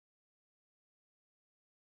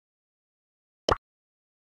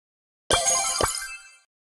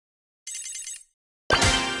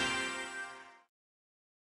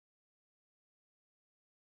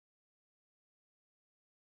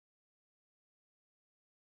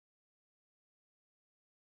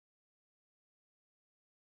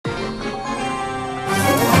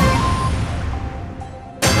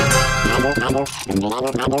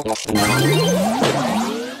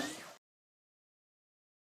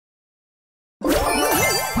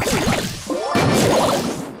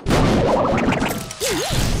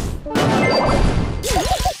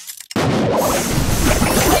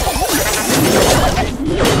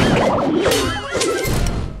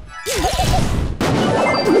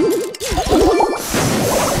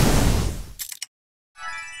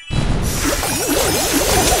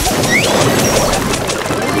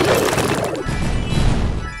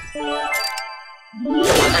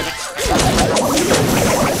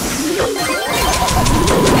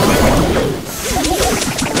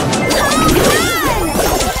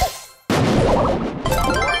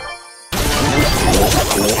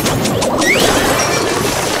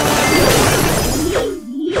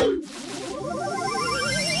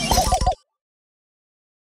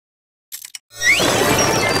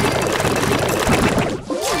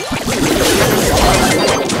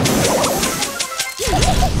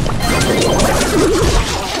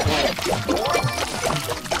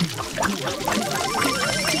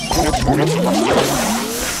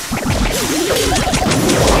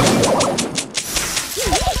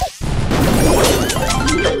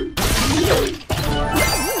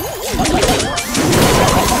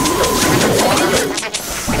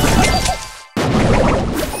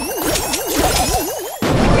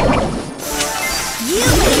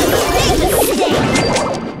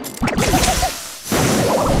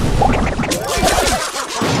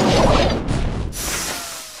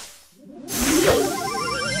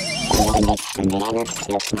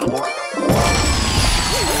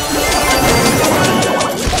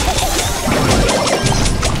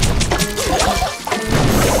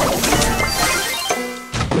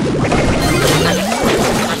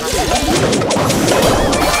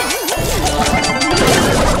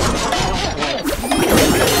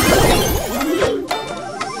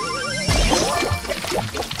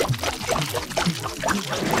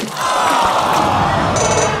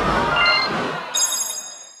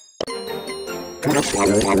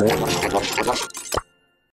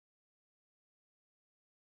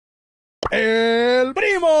¡El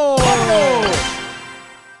primo!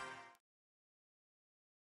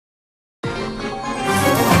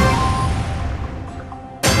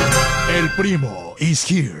 El primo is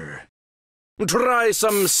here. Try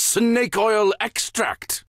some snake oil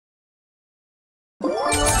extract.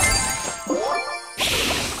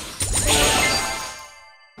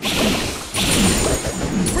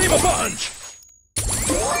 Primo punch!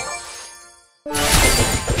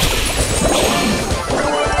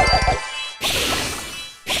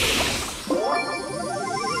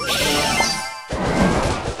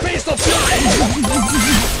 Beast of Fury!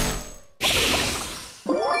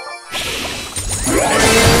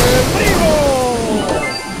 ¡El primo!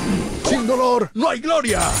 Sin dolor no hay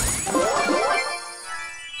gloria.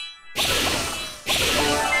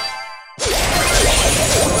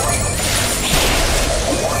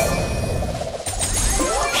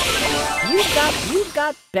 You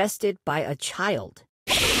got bested by a child.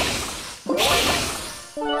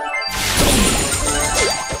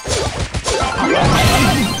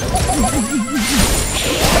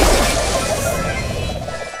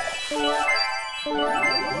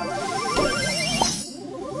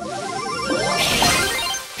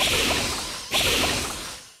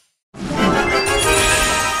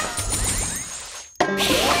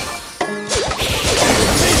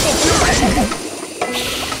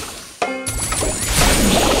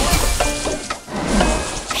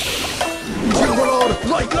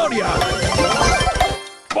 ¡No hay gloria!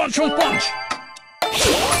 ¡Punch on punch!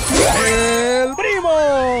 ¡El primo!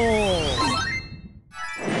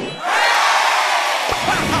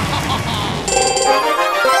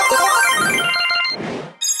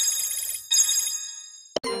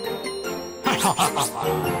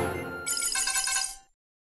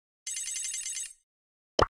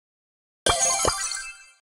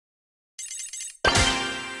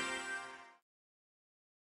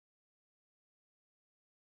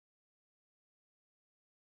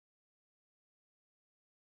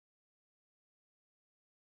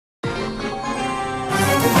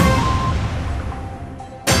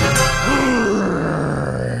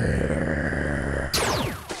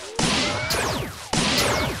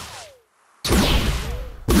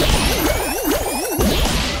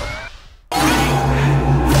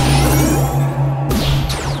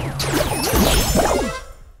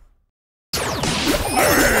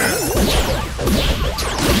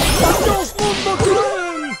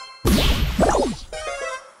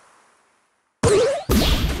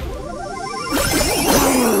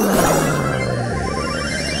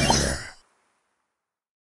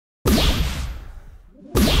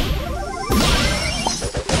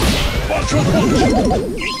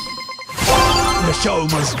 show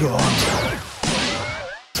must go on.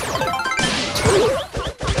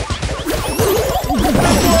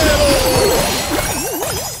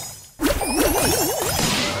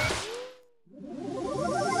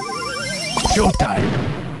 Showtime!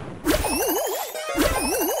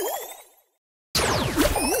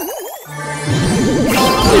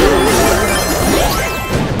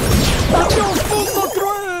 ¡Adiós, mundo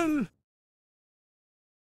cruel!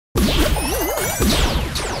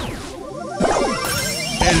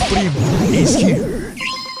 El primo is here.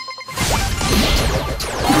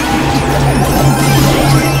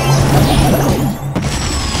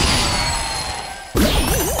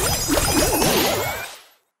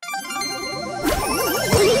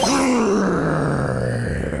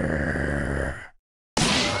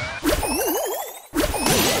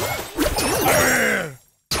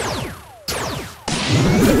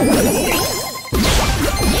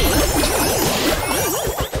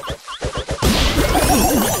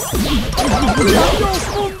 ¡Adiós,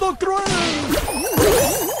 mundo cruel!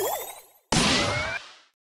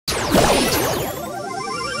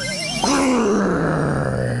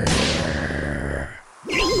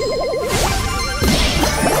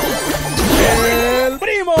 ¡El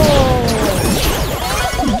primo!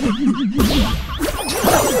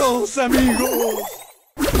 ¡Adiós, amigos!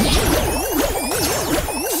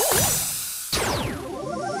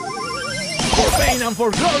 For pain and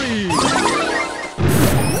for glory!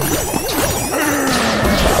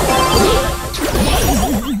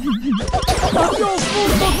 ¡Adiós,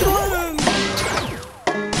 mundo cruel!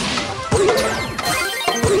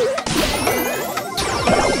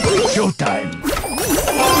 Showtime!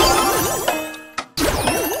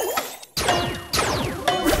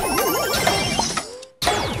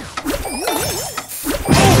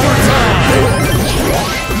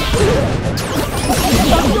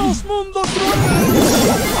 ¡Adiós, mundo cruel!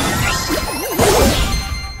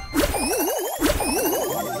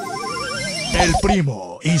 El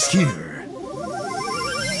primo is here.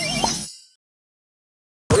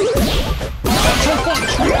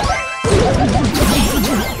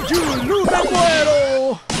 ¡Yulu, me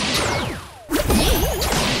muero!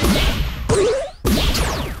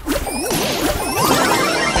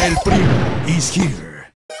 El primo is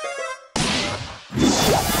here.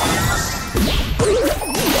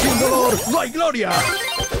 Sin dolor no hay gloria.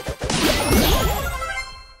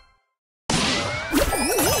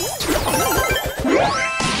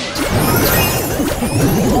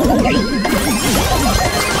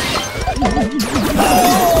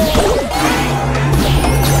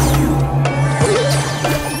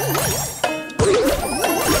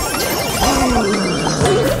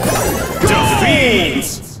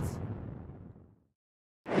 Defeat!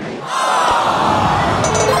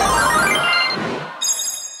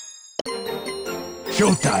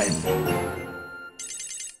 Showtime!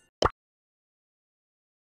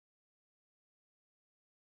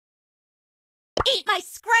 Eat my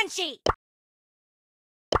scrunchie!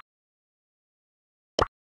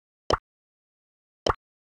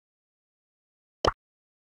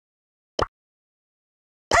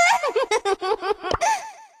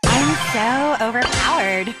 I'm so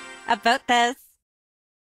overpowered about this.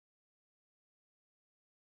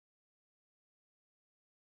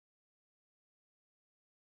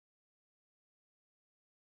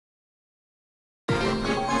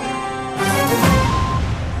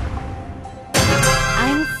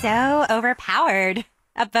 I'm so overpowered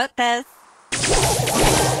about this.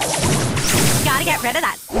 Gotta get rid of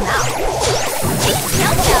that smell. It's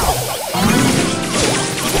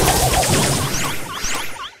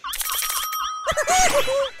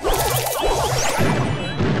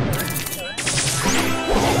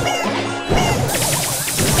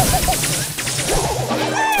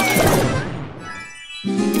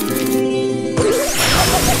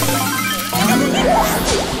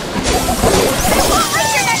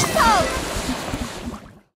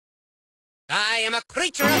I am a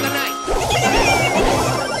creature of the night.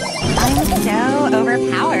 I'm so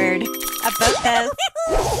overpowered about this.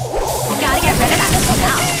 Gotta get rid of that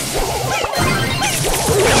smell.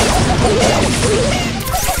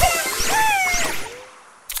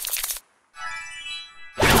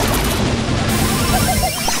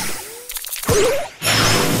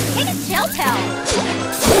 Take a chill pill!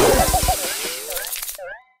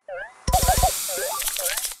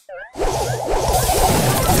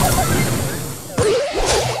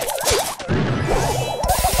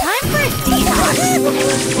 Time for a detox. I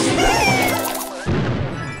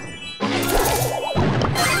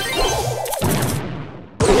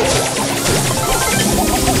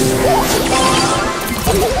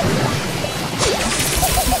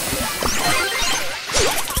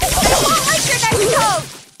don't like your next toe!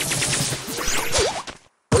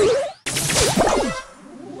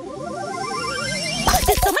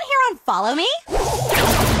 follow me? So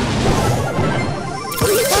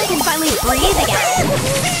I can finally breathe again.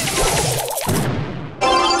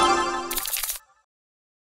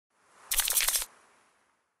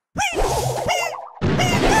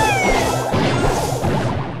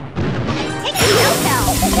 Take a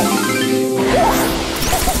Showdown.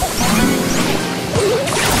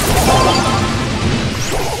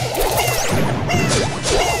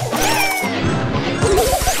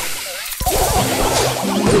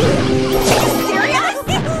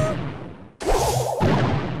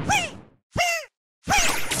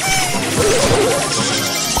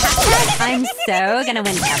 I'm so gonna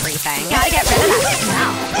win everything. Gotta get rid of that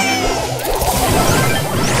smell.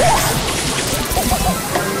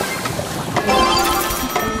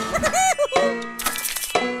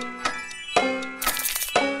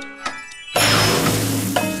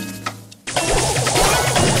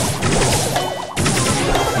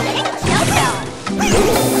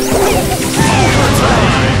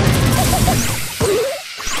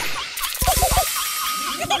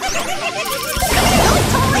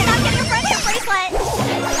 Totally not getting a friendship bracelet.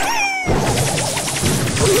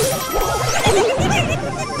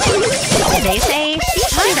 They say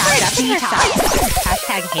she's wrapped up in herself.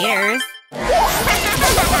 Hashtag haters.